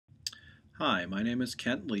Hi, my name is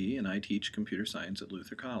Kent Lee and I teach computer science at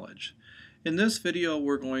Luther College. In this video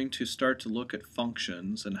we're going to start to look at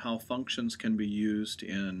functions and how functions can be used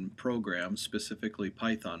in programs, specifically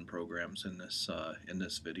Python programs in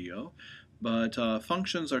this video. But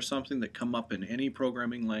functions are something that come up in any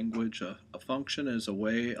programming language. A function is a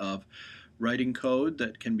way of writing code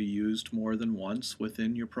that can be used more than once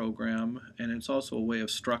within your program, and it's also a way of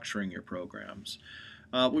structuring your programs.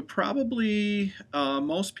 Most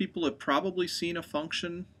people have probably seen a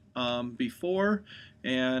function before,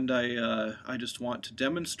 and I just want to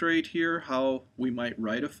demonstrate here how we might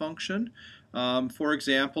write a function. For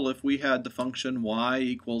example, if we had the function y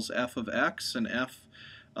equals f of x, and f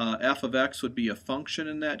of x would be a function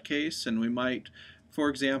in that case, and we might, for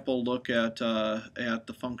example, look at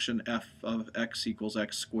the function f of x equals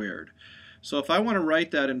x squared. So if I want to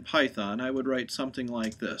write that in Python, I would write something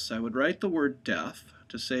like this. I would write the word def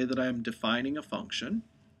to say that I'm defining a function,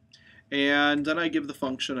 and then I give the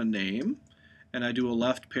function a name, and I do a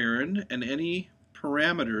left parent and any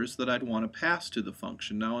parameters that I'd want to pass to the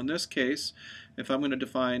function. Now in this case, if I'm going to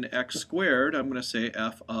define x squared, I'm going to say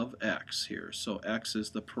f of x here. So x is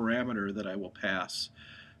the parameter that I will pass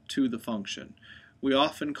to the function. We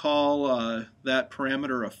often call that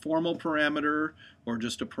parameter a formal parameter or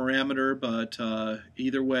just a parameter, but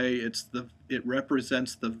either way it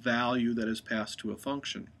represents the value that is passed to a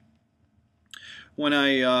function.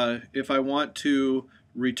 If I want to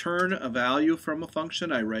return a value from a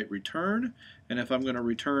function, I write return, and if I'm going to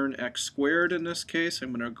return x squared in this case,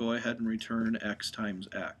 I'm going to go ahead and return x times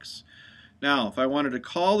x. Now if I wanted to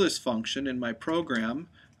call this function in my program,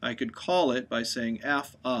 I could call it by saying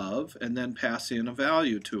f of and then pass in a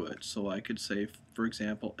value to it. So I could say, for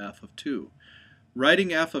example, f of 2.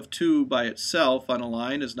 Writing f of 2 by itself on a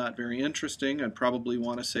line is not very interesting. I'd probably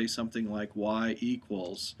want to say something like y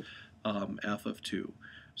equals f of 2.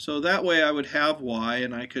 So that way I would have y,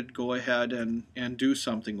 and I could go ahead and do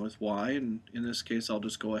something with y, and in this case I'll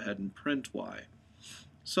just go ahead and print y.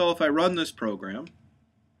 So if I run this program,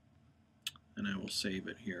 and I will save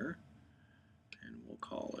it here, and we'll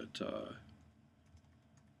call it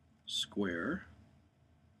square.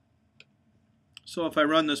 So if I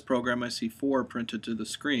run this program, I see 4 printed to the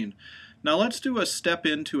screen. Now let's do a step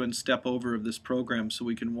into and step over of this program so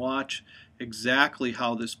we can watch exactly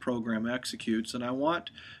how this program executes. And I want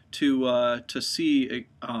to see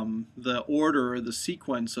the order or the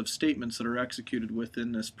sequence of statements that are executed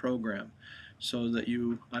within this program so that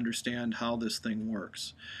you understand how this thing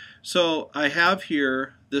works. So I have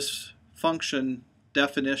here this function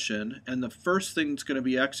definition, and the first thing that's going to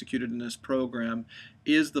be executed in this program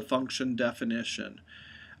is the function definition.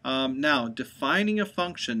 Now, defining a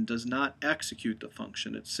function does not execute the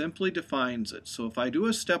function. It simply defines it. So if I do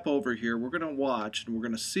a step over here, we're going to watch and we're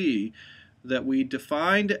going to see that we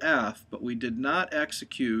defined f, but we did not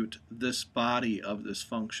execute this body of this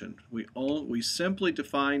function. We simply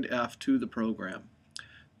defined f to the program.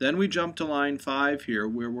 Then we jump to line 5 here,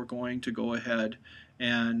 where we're going to go ahead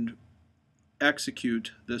and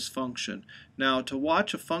execute this function. Now to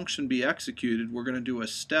watch a function be executed, we're going to do a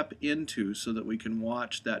step into so that we can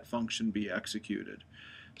watch that function be executed.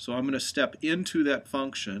 So I'm going to step into that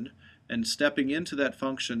function, and stepping into that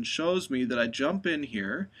function shows me that I jump in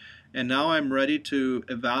here, and now I'm ready to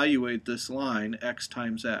evaluate this line x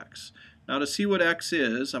times x. Now to see what x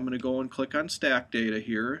is, I'm going to go and click on stack data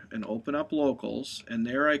here and open up locals, and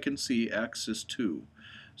there I can see x is 2.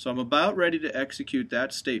 So I'm about ready to execute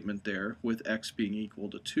that statement there with x being equal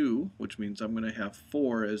to 2, which means I'm going to have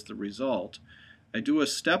 4 as the result. I do a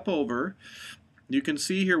step over. You can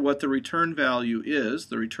see here what the return value is.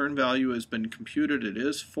 The return value has been computed. It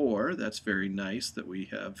is 4. That's very nice that we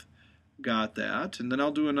have got that. And then I'll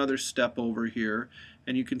do another step over here,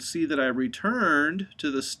 and you can see that I returned to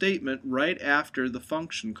the statement right after the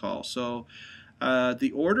function call. So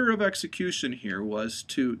the order of execution here was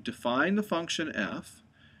to define the function f,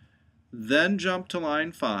 then jump to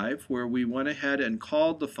line 5 where we went ahead and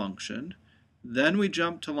called the function. Then we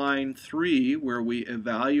jumped to line 3 where we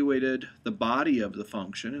evaluated the body of the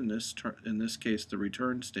function, in this case the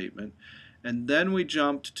return statement, and then we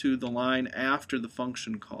jumped to the line after the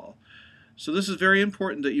function call. So this is very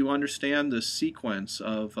important that you understand this sequence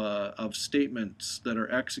of statements that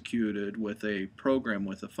are executed with a program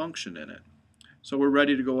with a function in it. So we're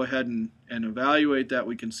ready to go ahead and evaluate that.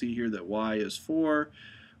 We can see here that y is 4.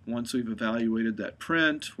 Once we've evaluated that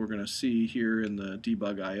print, we're going to see here in the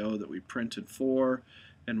debug IO that we printed 4,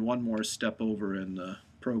 and one more step over and the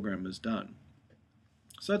program is done.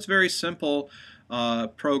 So that's a very simple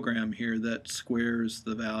program here that squares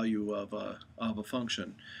the value of a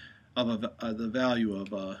function, the value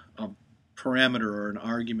of a parameter or an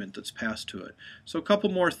argument that's passed to it. So a couple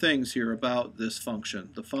more things here about this function.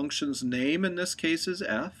 The function's name in this case is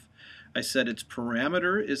f. I said its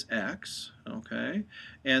parameter is x, okay?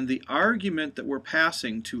 And the argument that we're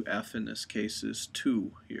passing to f in this case is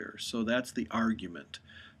 2 here. So that's the argument.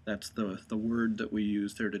 That's the word that we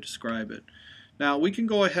use there to describe it. Now we can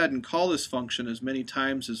go ahead and call this function as many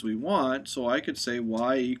times as we want. So I could say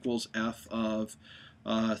y equals f of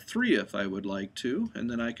 3 if I would like to, and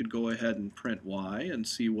then I could go ahead and print y and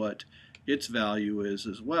see what its value is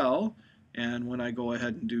as well. And when I go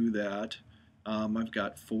ahead and do that, I've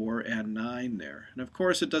got 4 and 9 there. And of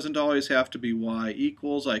course it doesn't always have to be y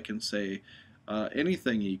equals. I can say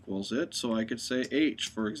anything equals it. So I could say h,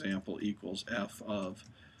 for example, equals f of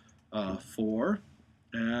 4.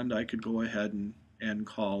 And I could go ahead and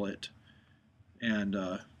call it and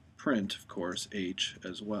print, of course, h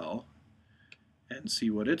as well, and see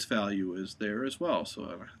what its value is there as well.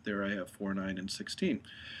 So there I have 4, 9, and 16.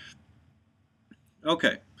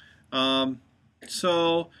 Okay, I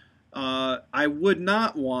would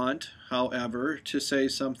not want, however, to say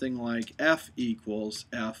something like f equals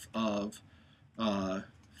f of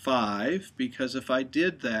 5, because if I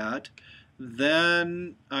did that,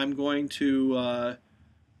 then I'm going to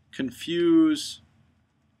confuse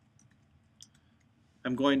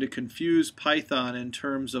Python in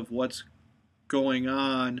terms of what's going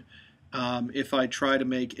on if I try to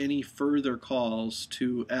make any further calls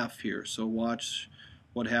to f here. So watch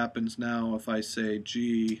what happens now if I say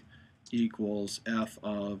g equals f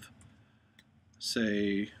of,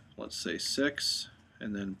 say, let's say 6,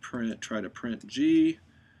 and then try to print g.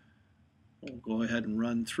 We'll go ahead and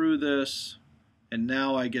run through this, and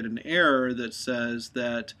now I get an error that says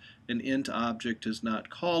that an int object is not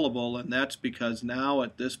callable, and that's because now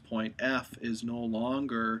at this point f is no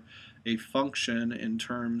longer a function in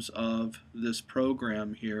terms of this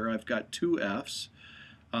program here. I've got two f's.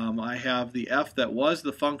 I have the f that was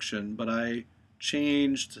the function, but I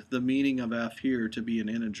changed the meaning of f here to be an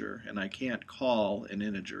integer, and I can't call an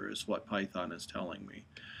integer is what Python is telling me.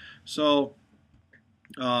 So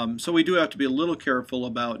we do have to be a little careful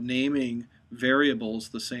about naming variables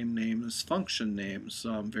the same name as function names.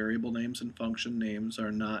 Variable names and function names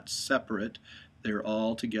are not separate. They're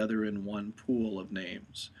all together in one pool of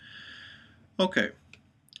names. Okay,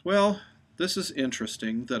 well, this is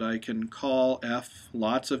interesting that I can call f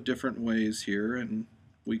lots of different ways here, and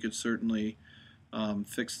we could certainly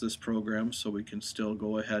fix this program so we can still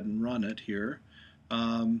go ahead and run it here.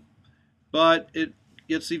 But it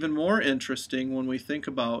gets even more interesting when we think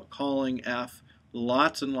about calling f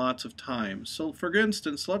lots and lots of times. So for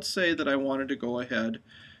instance, let's say that I wanted to go ahead,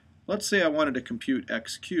 let's say I wanted to compute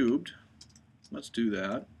x cubed. Let's do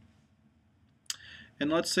that. And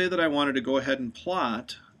let's say that I wanted to go ahead and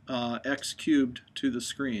plot x cubed to the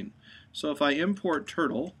screen. So if I import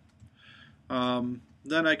turtle,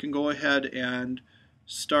 then I can go ahead and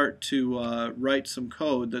start to write some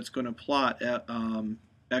code that's going to plot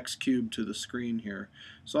x cubed to the screen here.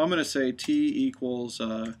 So I'm going to say t equals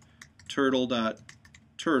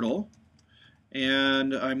turtle.turtle,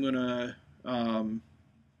 and I'm going to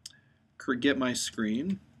get my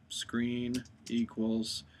screen. Screen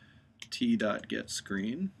equals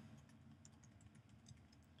t.getScreen,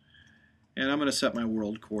 and I'm going to set my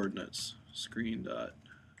world coordinates.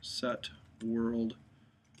 Screen.set world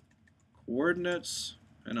coordinates,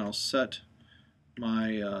 and I'll set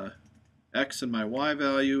my x and my y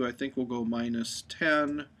value. I think we'll go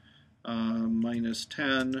 -10,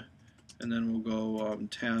 -10, and then we'll go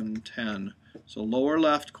 10, 10. So lower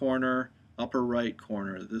left corner, upper right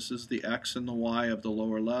corner. This is the x and the y of the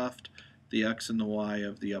lower left, the x and the y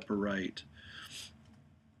of the upper right.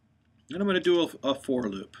 And I'm going to do a for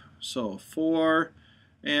loop. So for,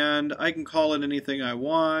 and I can call it anything I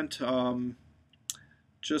want.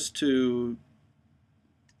 Just to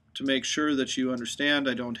make sure that you understand,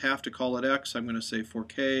 I don't have to call it x. I'm going to say for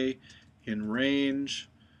k in range,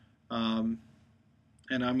 and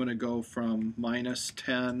I'm going to go from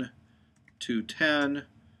 -10 to 10,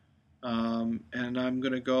 and I'm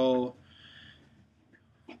going to go,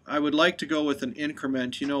 I would like to go with an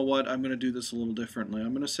increment. You know what, I'm going to do this a little differently.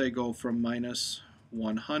 I'm going to say go from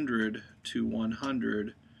 -100 to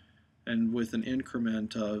 100, and with an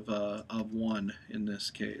increment of 1 in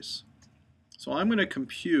this case. So I'm going to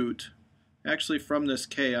compute, actually from this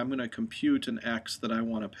k, I'm going to compute an x that I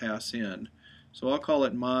want to pass in. So I'll call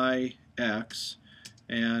it my x,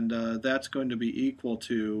 and that's going to be equal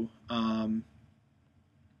to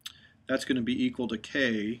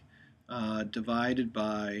k divided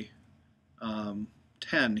by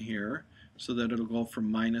 10 here, so that it'll go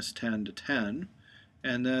from -10 to 10.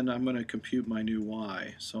 and then I'm going to compute my new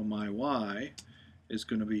y. So my y is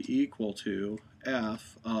going to be equal to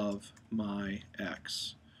f of my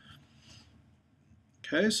x.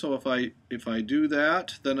 Okay, so if I do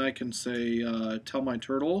that, then I can say tell my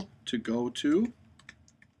turtle to go to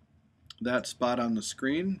that spot on the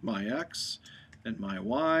screen, my x and my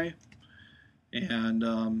y, and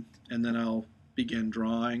then I'll begin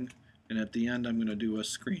drawing, and at the end I'm going to do a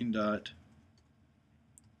screen dot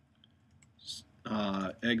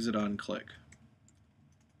exit on click.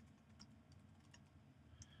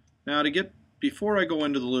 Now before I go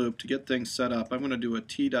into the loop, to get things set up, I'm going to do a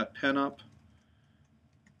t.pen up,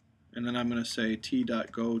 and then I'm going to say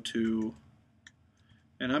t.go_to,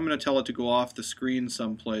 and I'm going to tell it to go off the screen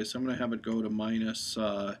someplace. I'm going to have it go to minus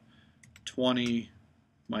 20,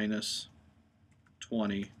 minus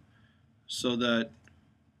 20, so that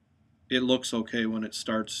it looks okay when it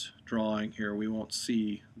starts drawing here. We won't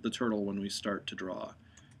see the turtle when we start to draw.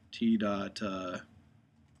 T.pen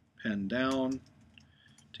down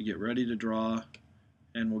to get ready to draw,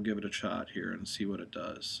 and we'll give it a shot here and see what it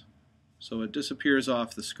does. So it disappears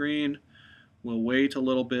off the screen. We'll wait a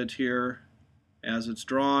little bit here as it's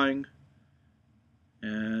drawing,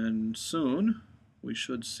 and soon we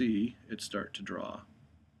should see it start to draw.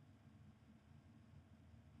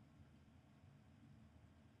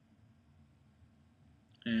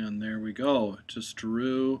 And there we go. It just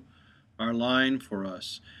drew our line for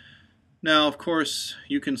us. Now, of course,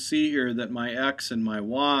 you can see here that my x and my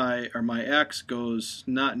y, or my x goes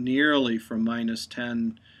not nearly from minus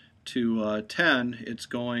 10 to 10. It's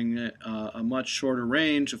going a much shorter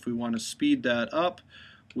range. If we want to speed that up,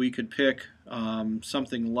 we could pick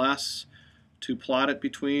something less to plot it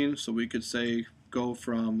between. So we could say go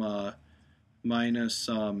from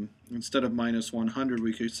instead of minus 100,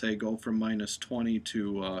 we could say go from minus 20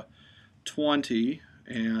 to 20,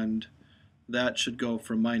 and that should go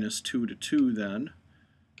from minus 2 to 2 then,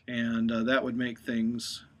 and that would make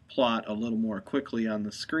things plot a little more quickly on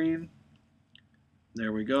the screen.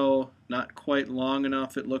 There we go. Not quite long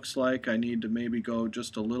enough, it looks like. I need to maybe go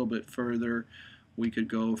just a little bit further. We could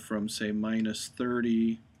go from, say, minus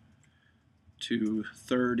 30 to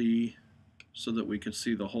 30 so that we could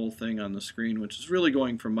see the whole thing on the screen, which is really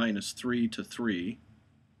going from minus 3 to 3.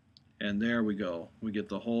 And there we go. We get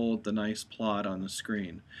the nice plot on the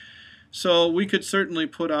screen. So we could certainly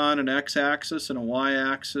put on an x-axis and a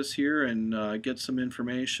y-axis here and get some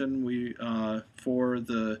information for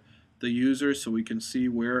the user, so we can see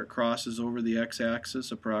where it crosses over the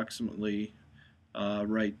x-axis, approximately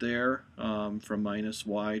right there, from minus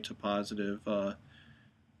y to positive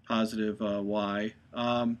y.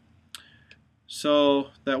 So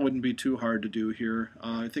that wouldn't be too hard to do here.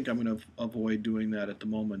 I think I'm going to avoid doing that at the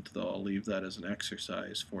moment, though. I'll leave that as an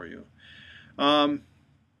exercise for you.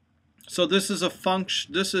 So this is a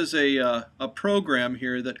function. This is a program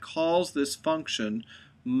here that calls this function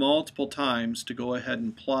multiple times to go ahead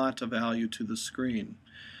and plot a value to the screen.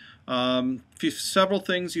 Several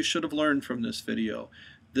things you should have learned from this video.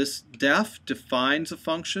 This def defines a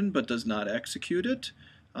function but does not execute it.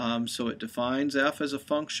 So it defines f as a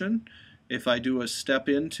function. If I do a step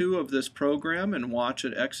into of this program and watch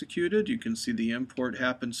it executed, you can see the import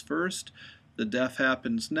happens first, the def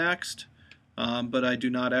happens next. But I do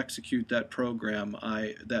not execute that program,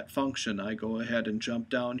 that function. I go ahead and jump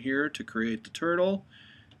down here to create the turtle,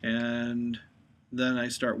 and then I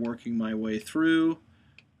start working my way through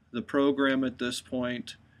the program at this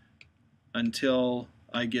point until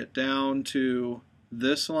I get down to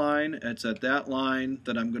this line. It's at that line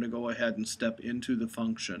that I'm going to go ahead and step into the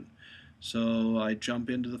function. So I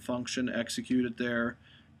jump into the function, execute it there,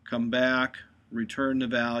 come back, return the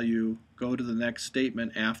value, go to the next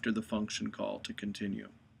statement after the function call to continue.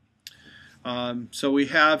 So we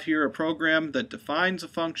have here a program that defines a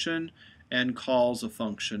function and calls a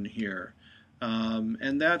function here.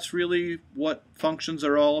 And that's really what functions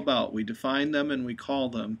are all about. We define them and we call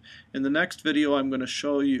them. In the next video I'm going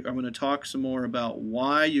to talk some more about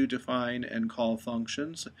why you define and call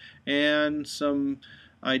functions, and some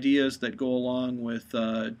ideas that go along with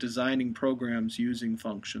designing programs using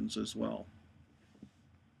functions as well.